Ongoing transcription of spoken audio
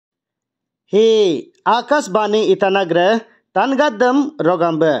He Akasbani itanagre tangadam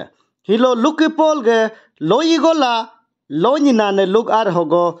rogambe. Hilo lukipolge loyigola loyinane luk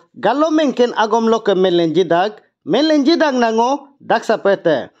arhogo Galo menken agom loke melenjidag nango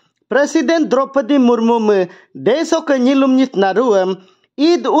daksapete. Presiden Draupadi Murmu me deso ke nyilumnyit naruem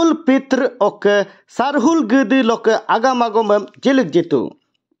Id ul Fitr oke sarhul gedi loke agam jilik jitu.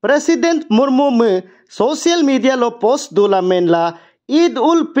 Presiden Murmu me social media lo post dula menla Id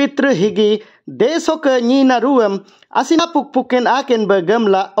ul Fitr higi deso ke naruem asina pukpuken aken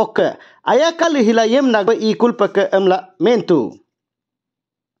begemla oke ayakali hilayem nagbe ikul peke emla mentu.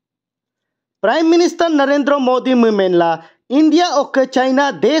 Prime Minister Narendra Modi menla India oke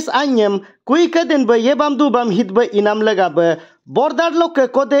China des anyem kuike den be yebam du bam hitbe inam legabe bordar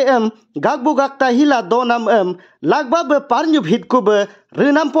loke kode gagbu gakta hila donam lagba be parnyub hitku be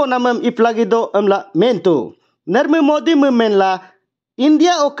rinampo namem iplagido emla mentu. Nerme Modi menla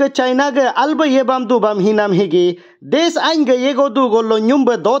India oke China ge alba yebam du bam hinam higi des ange yego du golo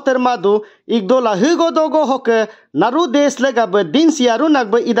nyumbe doter madu igdola higo dogo hoke naru des legabe din siaru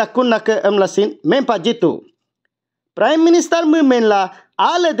nagbe idakun nake emlasin mempa jitu. Prime Minister menla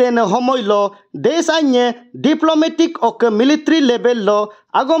ale dene homoilo des anye diplomatic oke military level lo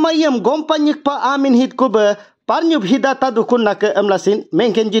agomayem gompanyik pa amin hit kube parnyub hidata dukun nake emlasin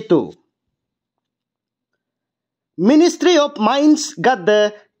menken jitu. Ministry of Mines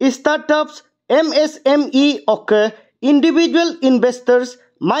gadde startups MSME oke individual investors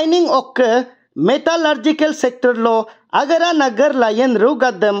mining oke metallurgical sector lo agara nagar layen ru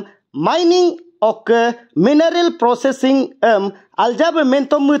gaddem mining oke mineral processing aljabe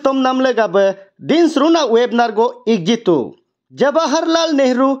mentom namle gabe dins runa webinar go igjitu. Jawaharlal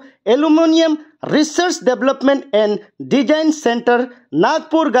Nehru Aluminium Research Development and Design Center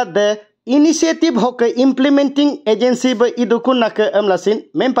Nagpur gadde initiative hoke implementing agency be idukun nake emlasin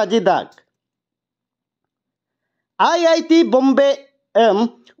mempajidak. IIT Bombay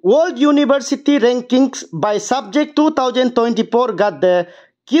World University Rankings by Subject 2024 gadde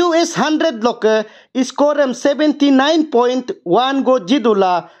QS 100 loke score 79.1 go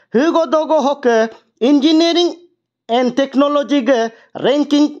jidula hugo dogo hoke engineering and technology ge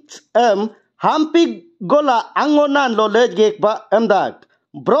rankings hampi gola angonan lo lejgek ba amdak.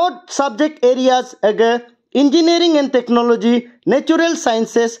 Broad subject areas age engineering and technology, natural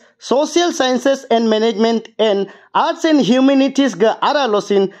sciences, social sciences and management and arts and humanities ge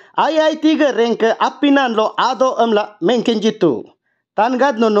aralosin IIT ge rank apinan lo ado amla menkenjitu.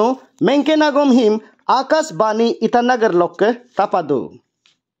 Tangad nono menkenagom him Akas Bani itanagar lokke tapadu.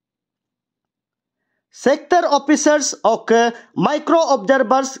 Sector officers oke micro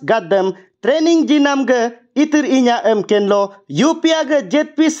observers gaddem training jinam ge itir inya kenlo UPA ge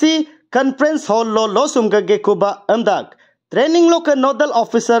JPC conference hall lo losum ge kuba amdak. Training lo ke nodal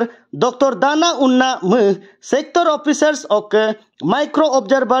officer Dr. Dana Unna sector officers oke micro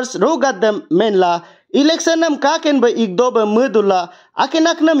observers ro gaddem menla Electionam kaken be igdobe mudula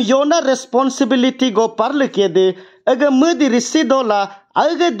akenaknam yona responsibility go parlikede aga mudi risidola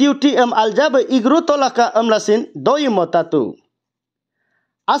aga duty aljabe igrutolaka amlasin doyimotatu.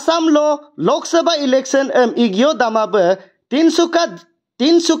 Assam lo Lok Sabha election igyo damabe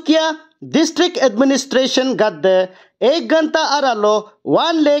Tinsukia district administration gadde 1 ganta aralo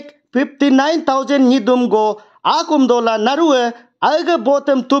 1,59,000 nidum go akumdola narue Alga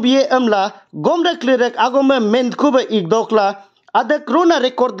botem tubye amla gomra klirek agome mendkuba igdokla adak runa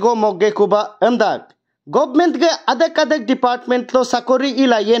record go mogge kuba amdak. Government ge adak department lo sakori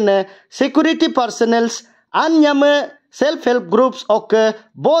ila yene security personnels anyame self-help groups oke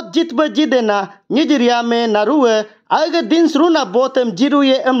bot jitba jidena nigeria me narue alga dins runa botem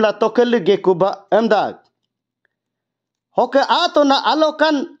jiruye amla tokel ge kuba amdak. Hoke atona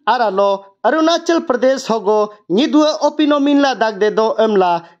alokan aralo Arunachal Pradesh hogo nidua opinominla dagdedo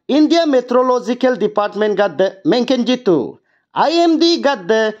emla India Meteorological Department gadde menkenjitu. IMD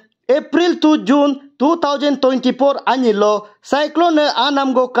gadde April to June 2024 anilo cyclone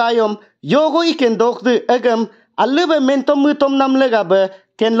anamgo kayom yogo ikendokde egam alebe mentom namlegabe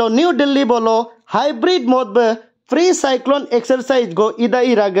kenlo New Delhi bolo hybrid mode free cyclone exercise go ida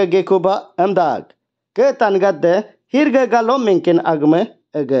iraga gekuba amdag. Ke tan gadde hirga galo menken agme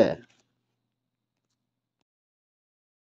ege.